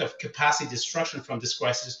extent of capacity destruction from this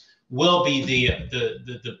crisis will be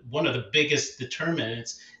the one of the biggest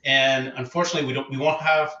determinants. And unfortunately, we won't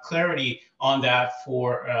have clarity on that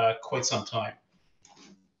for quite some time.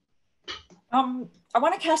 I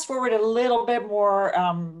want to cast forward a little bit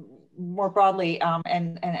more broadly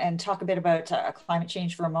and talk a bit about climate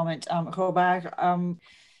change for a moment. Robert,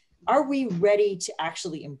 are we ready to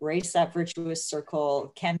actually embrace that virtuous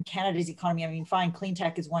circle? Can Canada's economy, I mean, fine, clean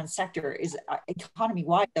tech is one sector, is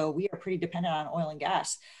economy-wide, though, we are pretty dependent on oil and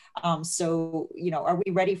gas. So, are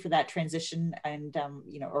we ready for that transition? And,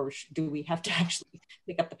 or do we have to actually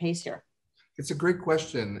pick up the pace here? It's a great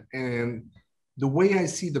question. And the way I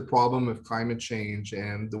see the problem of climate change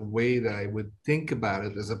and the way that I would think about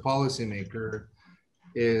it as a policymaker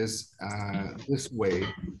is this way.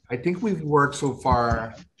 I think we've worked so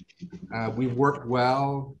far, we've worked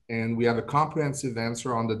well, and we have a comprehensive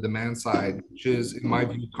answer on the demand side, which is, in my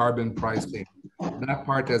view, carbon pricing. That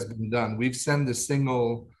part has been done. We've sent the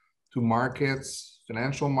signal to markets,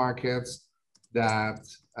 financial markets, that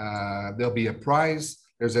there'll be a price.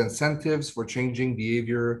 There's incentives for changing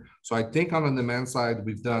behavior. So I think on the demand side,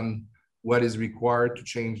 we've done what is required to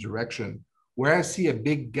change direction. Where I see a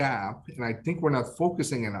big gap, and I think we're not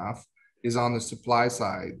focusing enough, is on the supply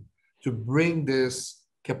side to bring this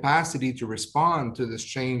capacity to respond to this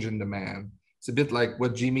change in demand. It's a bit like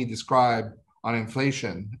what Jimmy described on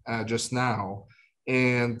inflation just now.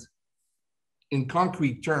 And in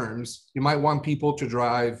concrete terms, you might want people to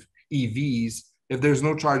drive EVs. If there's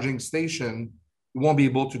no charging station, you won't be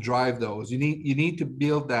able to drive those. You need to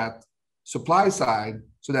build that supply side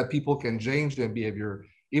so that people can change their behavior.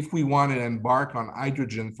 If we want to embark on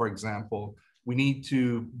hydrogen, for example, we need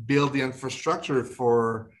to build the infrastructure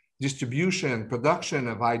for distribution, production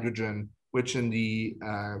of hydrogen, which in the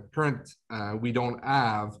current we don't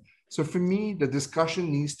have. So for me, the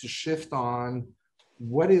discussion needs to shift on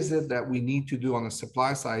what is it that we need to do on the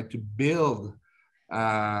supply side to build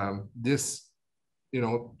this,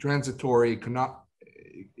 transitory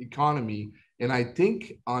economy. And I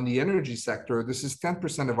think on the energy sector, this is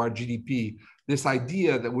 10% of our GDP. This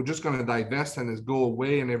idea that we're just going to divest and go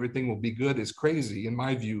away and everything will be good is crazy, in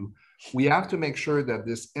my view. We have to make sure that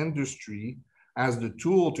this industry has the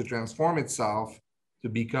tool to transform itself to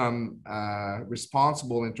become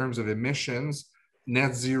responsible in terms of emissions,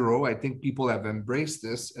 net zero. I think people have embraced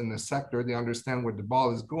this in the sector. They understand where the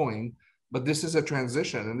ball is going, but this is a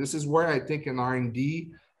transition. And this is where I think in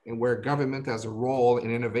R&D and where government has a role in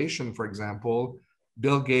innovation, for example,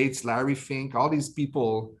 Bill Gates, Larry Fink, all these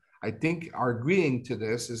people, I think are agreeing to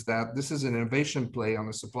this, is that this is an innovation play on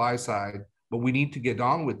the supply side, but we need to get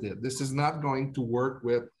on with it. This is not going to work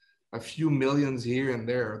with a few millions here and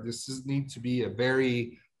there. Needs to be a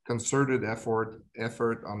very concerted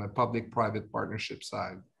effort on the public-private partnership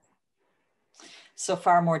side. So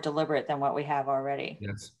far more deliberate than what we have already.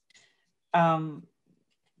 Yes.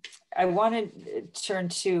 I want to turn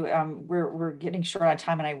to, we're getting short on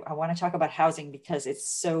time, and I want to talk about housing because it's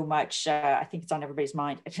so much, I think it's on everybody's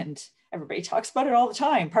mind, and everybody talks about it all the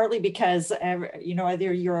time, partly because,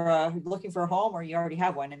 either you're looking for a home or you already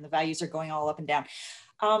have one and the values are going all up and down.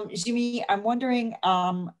 Jimmy, I'm wondering,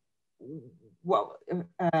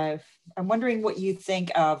 what you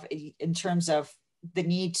think of in terms of the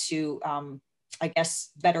need to, I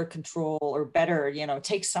guess, better control or better,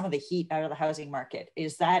 take some of the heat out of the housing market.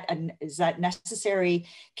 Is that necessary?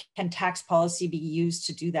 Can tax policy be used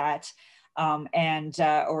to do that?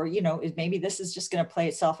 Or maybe this is just going to play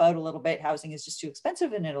itself out a little bit. Housing is just too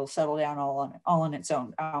expensive and it'll settle down all on its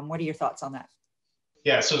own. What are your thoughts on that?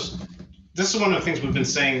 Yeah, so this is one of the things we've been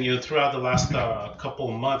saying, throughout the last couple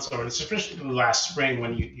of months, or especially last spring,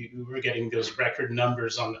 when you were getting those record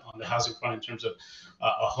numbers on the housing front in terms of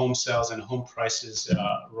home sales and home prices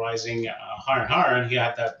rising higher and higher, and you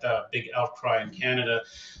had that big outcry in Canada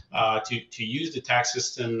to use the tax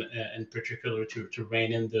system in particular to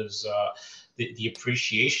rein in those the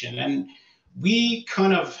appreciation. And we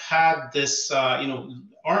kind of had this,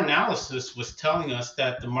 our analysis was telling us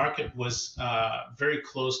that the market was very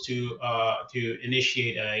close to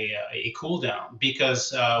initiate a cool down,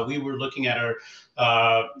 because we were looking at our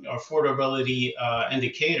affordability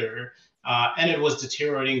indicator, and it was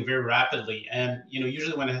deteriorating very rapidly. And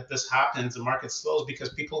usually when this happens, the market slows because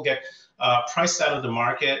people get priced out of the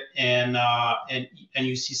market, and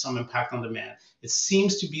you see some impact on demand. It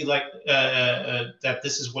seems to be like that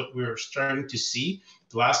this is what we're starting to see.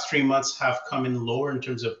 The last 3 months have come in lower in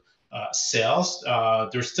terms of sales.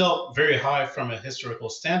 They're still very high from a historical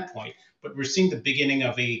standpoint, but we're seeing the beginning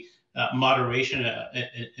of a moderation,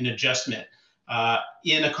 an adjustment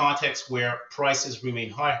in a context where prices remain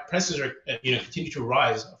high. Prices are continue to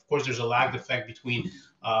rise. Of course, there's a lagged effect between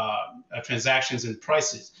transactions and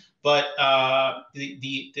prices. But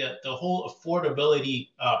the whole affordability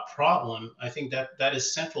problem, I think that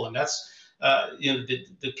is central, and that's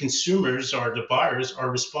the consumers or the buyers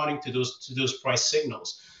are responding to those price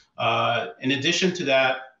signals. In addition to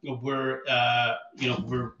that, we're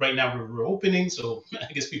right now we're opening, so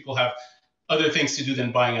I guess people have other things to do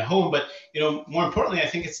than buying a home. But more importantly, I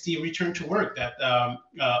think it's the return to work that a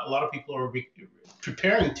lot of people are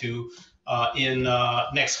preparing to in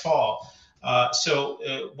next fall. So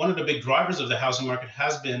one of the big drivers of the housing market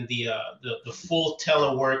has been the full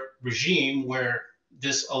telework regime, where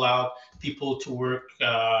this allowed people to work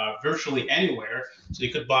virtually anywhere. So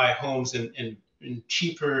you could buy homes in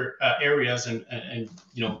cheaper areas and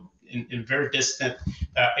in very distant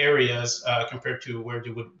areas compared to where they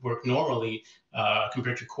would work normally,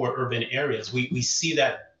 compared to core urban areas. We see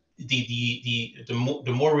that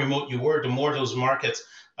the more remote you were, the more those markets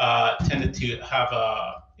tended to have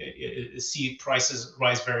see prices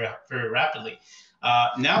rise very, very rapidly.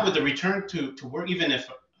 Now with the return to work, even if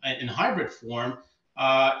in hybrid form,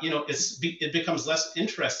 it becomes less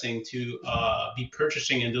interesting to be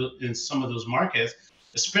purchasing in some of those markets,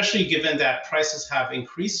 especially given that prices have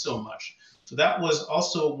increased so much. So that was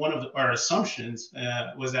also one of our assumptions,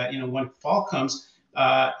 was that when fall comes,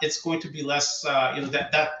 it's going to be less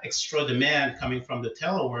that extra demand coming from the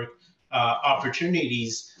telework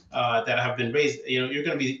opportunities that have been raised. You're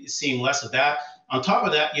going to be seeing less of that. On top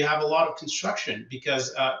of that, you have a lot of construction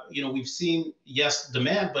because, we've seen, yes,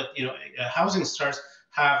 demand, but, housing starts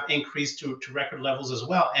have increased to record levels as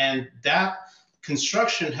well. And that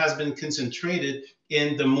construction has been concentrated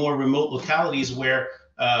in the more remote localities where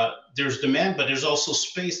there's demand, but there's also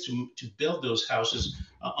space to build those houses,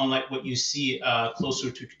 unlike what you see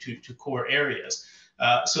closer to core areas.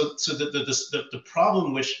 So the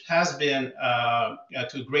problem, which has been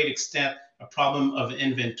to a great extent a problem of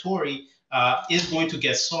inventory, is going to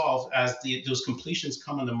get solved as those completions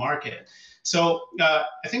come on the market. So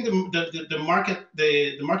I think the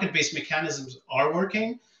market-based mechanisms are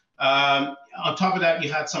working. On top of that,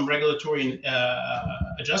 you had some regulatory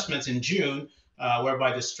adjustments in June,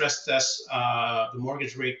 whereby the stress test, the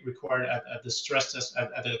mortgage rate required at the stress test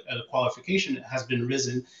at the qualification has been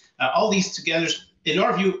risen. All these together, in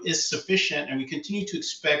our view, is sufficient, and we continue to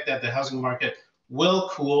expect that the housing market will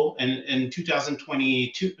cool. And in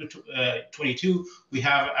 2022, we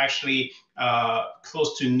have actually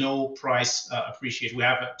close to no price appreciation. We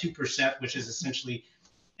have 2%, which is essentially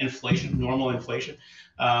inflation, normal inflation.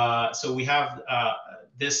 So we have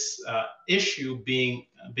this issue being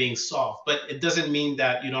solved, but it doesn't mean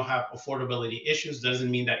that you don't have affordability issues.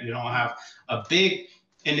 Doesn't mean that you don't have a big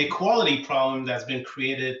inequality problem that's been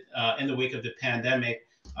created in the wake of the pandemic,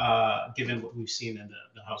 given what we've seen in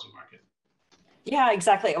the housing market. Yeah,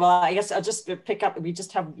 exactly. Well, I guess I'll just pick up. We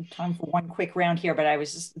just have time for one quick round here, but I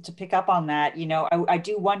was just to pick up on that. I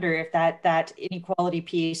do wonder if that inequality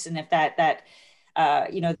piece, and if that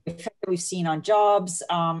the effect that we've seen on jobs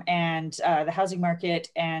and the housing market,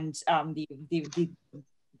 and the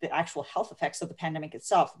actual health effects of the pandemic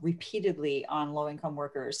itself repeatedly on low-income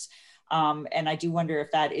workers. And I do wonder if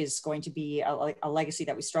that is going to be a legacy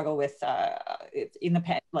that we struggle with in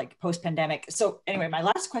the post-pandemic. So anyway, my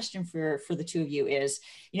last question for the two of you is,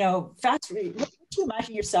 what do you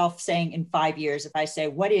imagine yourself saying in 5 years if I say,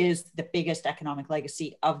 what is the biggest economic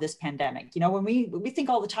legacy of this pandemic? When we think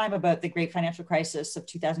all the time about the great financial crisis of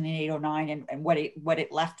 2008-09 and what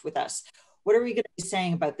it left with us, what are we going to be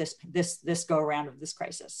saying about this go around of this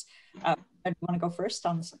crisis? Do you want to go first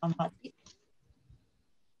on the hot seat?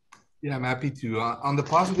 Yeah, I'm happy to. On the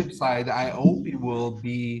positive side, I hope it will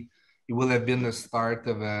have been the start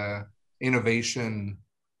of a innovation,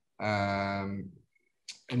 a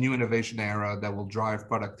new innovation era that will drive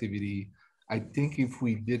productivity. I think if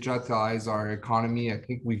we digitalize our economy, I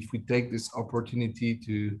think if we take this opportunity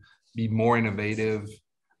to be more innovative,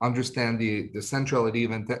 understand the centrality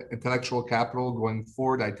of intellectual capital going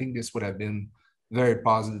forward, I think this would have been very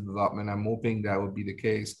positive development. I'm hoping that would be the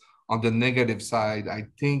case. On the negative side, I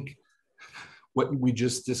think what we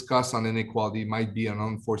just discussed on inequality might be an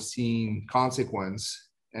unforeseen consequence,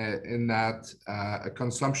 in that a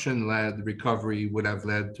consumption-led recovery would have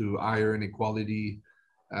led to higher inequality,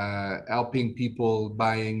 helping people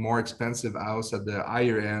buying more expensive house at the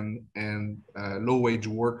higher end, and low-wage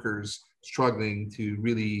workers struggling to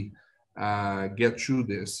really get through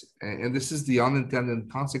this. And this is the unintended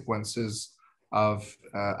consequences of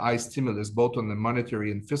high stimulus, both on the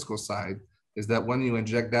monetary and fiscal side, is that when you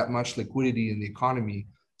inject that much liquidity in the economy,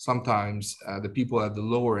 sometimes the people at the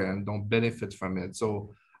lower end don't benefit from it.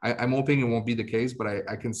 So I'm hoping it won't be the case, but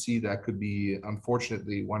I can see that could be,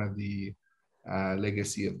 unfortunately, one of the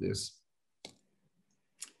legacy of this.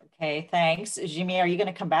 Okay, thanks. Jimmy, are you going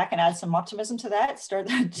to come back and add some optimism to that?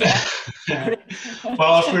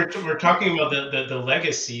 Well, if we're talking about the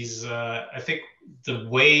legacies, I think the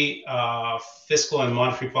way fiscal and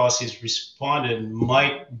monetary policies responded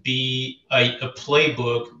might be a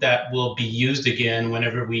playbook that will be used again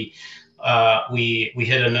whenever we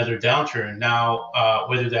hit another downturn. Now,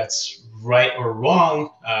 whether that's right or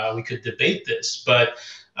wrong, we could debate this, but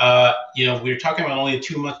we're talking about only a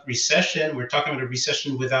 2-month recession. We're talking about a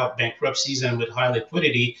recession without bankruptcies and with high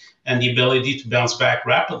liquidity and the ability to bounce back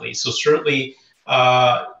rapidly. So certainly,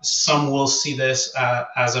 some will see this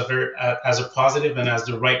as a positive and as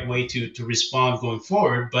the right way to respond going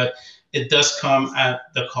forward. But it does come at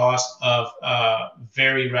the cost of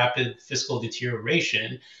very rapid fiscal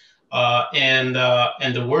deterioration. And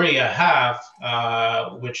the worry I have,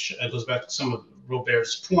 which goes back to some of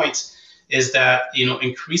Robert's points, is that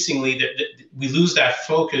increasingly we lose that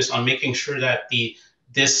focus on making sure that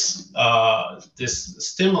this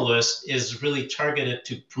stimulus is really targeted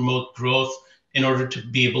to promote growth in order to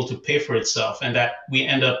be able to pay for itself, and that we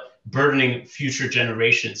end up burdening future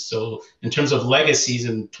generations. So in terms of legacies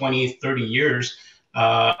in 20, 30 years,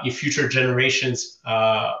 future generations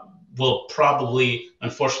will probably,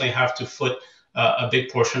 unfortunately, have to foot a big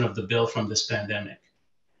portion of the bill from this pandemic.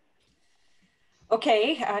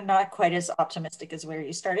 Okay, not quite as optimistic as where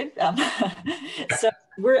you started. So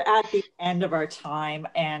we're at the end of our time,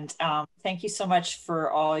 and thank you so much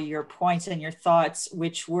for all your points and your thoughts,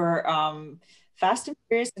 which were fast and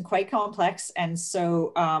furious and quite complex. And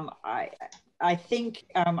so I think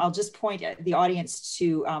I'll just point the audience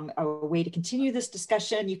to a way to continue this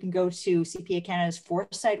discussion. You can go to CPA Canada's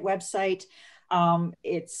Foresight website.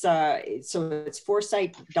 It's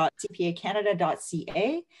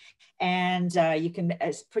foresight.cpacanada.ca. And you can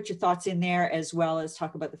put your thoughts in there, as well as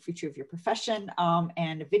talk about the future of your profession.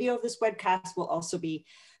 And a video of this webcast will also be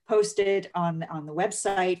posted on the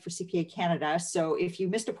website for CPA Canada. So if you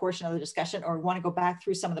missed a portion of the discussion or want to go back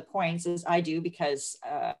through some of the points, as I do, because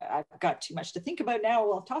I've got too much to think about now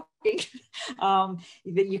while talking,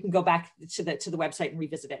 you can go back to the website and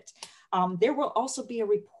revisit it. There will also be a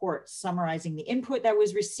report summarizing the input that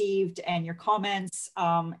was received and your comments,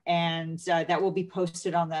 and that will be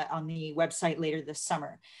posted on the website later this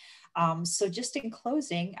summer. So just in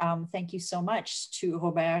closing, thank you so much to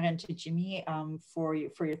Robert and to Jimmy for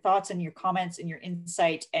your thoughts and your comments and your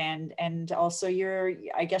insight, and also your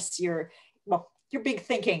big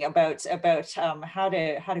thinking about how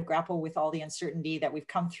to grapple with all the uncertainty that we've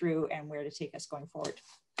come through and where to take us going forward.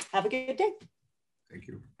 Have a good day. Thank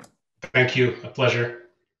you. Thank you. A pleasure.